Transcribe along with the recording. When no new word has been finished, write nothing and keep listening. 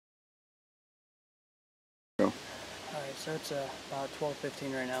So it's about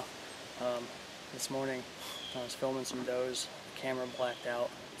 12:15 right now. This morning I was filming some does, the camera blacked out,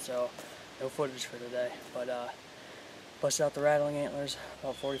 so no footage for today. But busted out the rattling antlers.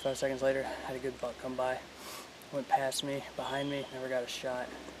 About 45 seconds later, had a good buck come by. Went past me, behind me, never got a shot.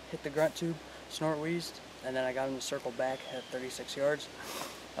 Hit the grunt tube, snort wheezed, and then I got him to circle back at 36 yards.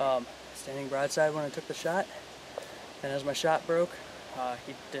 Standing broadside when I took the shot. And as my shot broke,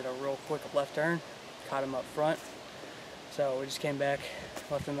 he did a real quick left turn, caught him up front. So we just came back,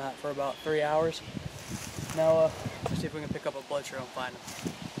 left him out for about 3 hours. Now let's see if we can pick up a blood trail and find him.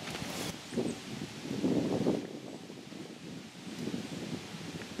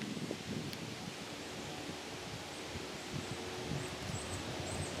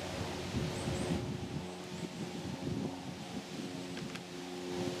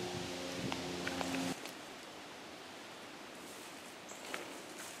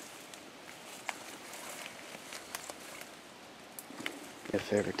 Me a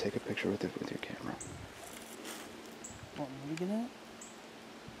favor, take a picture with your camera. Want me to get in it?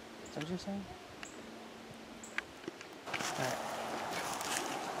 Is that what you're saying? Alright.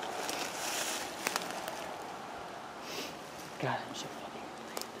 God, I'm so fucking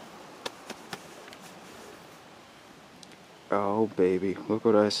relieved. Oh baby, look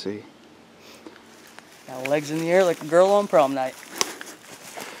what I see. Got legs in the air like a girl on prom night.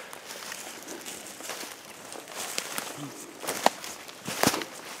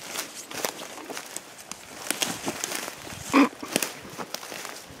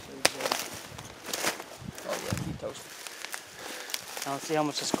 Now let's see how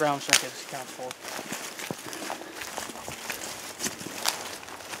much this ground shrinkage counts for.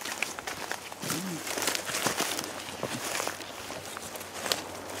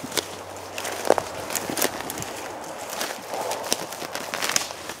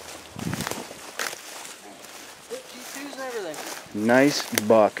 G2s and everything. Nice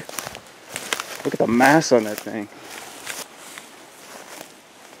buck. Look at the mass on that thing.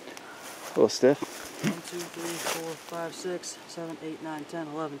 A little stiff. 1, 2, 3, 4, 5, 6, 7, 8, 9, 10,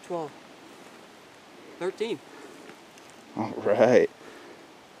 11, 12, 13. All right.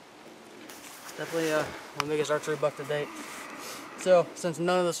 Definitely my biggest archery buck to date. So, since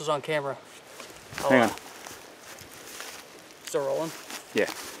none of this was on camera, Hang on. Still rolling? Yeah.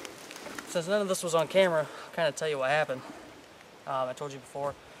 Since none of this was on camera, I'll kind of tell you what happened. I told you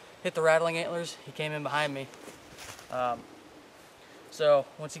before, hit the rattling antlers, he came in behind me. So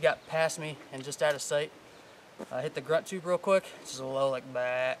once he got past me and just out of sight, I hit the grunt tube real quick, just a low like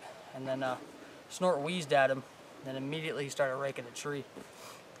bat, and then snort wheezed at him. Then immediately he started raking a tree.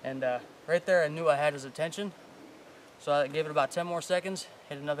 And right there I knew I had his attention. So I gave it about 10 more seconds,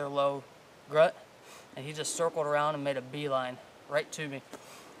 hit another low grunt, and he just circled around and made a beeline right to me.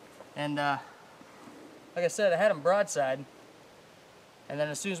 And like I said, I had him broadside, and then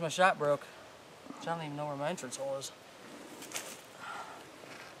as soon as my shot broke, which I don't even know where my entrance hole is.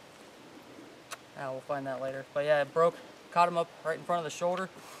 We'll find that later. But yeah, it broke, caught him up right in front of the shoulder.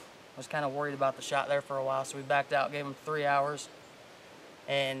 I was kind of worried about the shot there for a while, so we backed out, gave him 3 hours.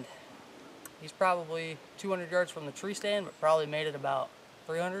 And he's probably 200 yards from the tree stand, but probably made it about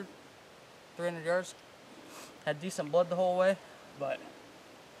 300 yards. Had decent blood the whole way, but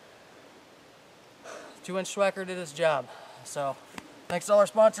 2-inch swacker did his job. So thanks to all our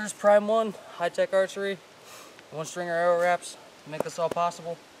sponsors, Prime One, High Tech Archery, One Stringer Arrow Wraps, to make this all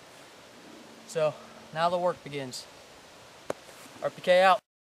possible. So now the work begins. RPK out.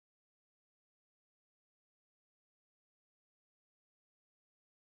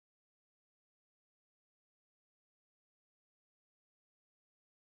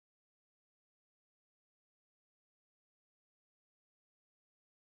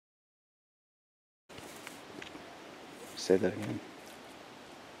 Say that again.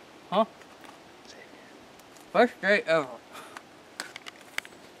 Huh? Say it again. First day ever.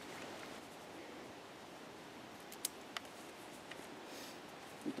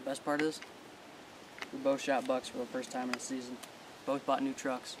 The best part is, we both shot bucks for the first time in the season. Both bought new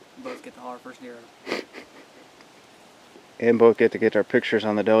trucks. We both get to haul our first deer. And both get to get our pictures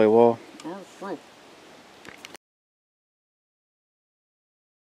on the deli wall.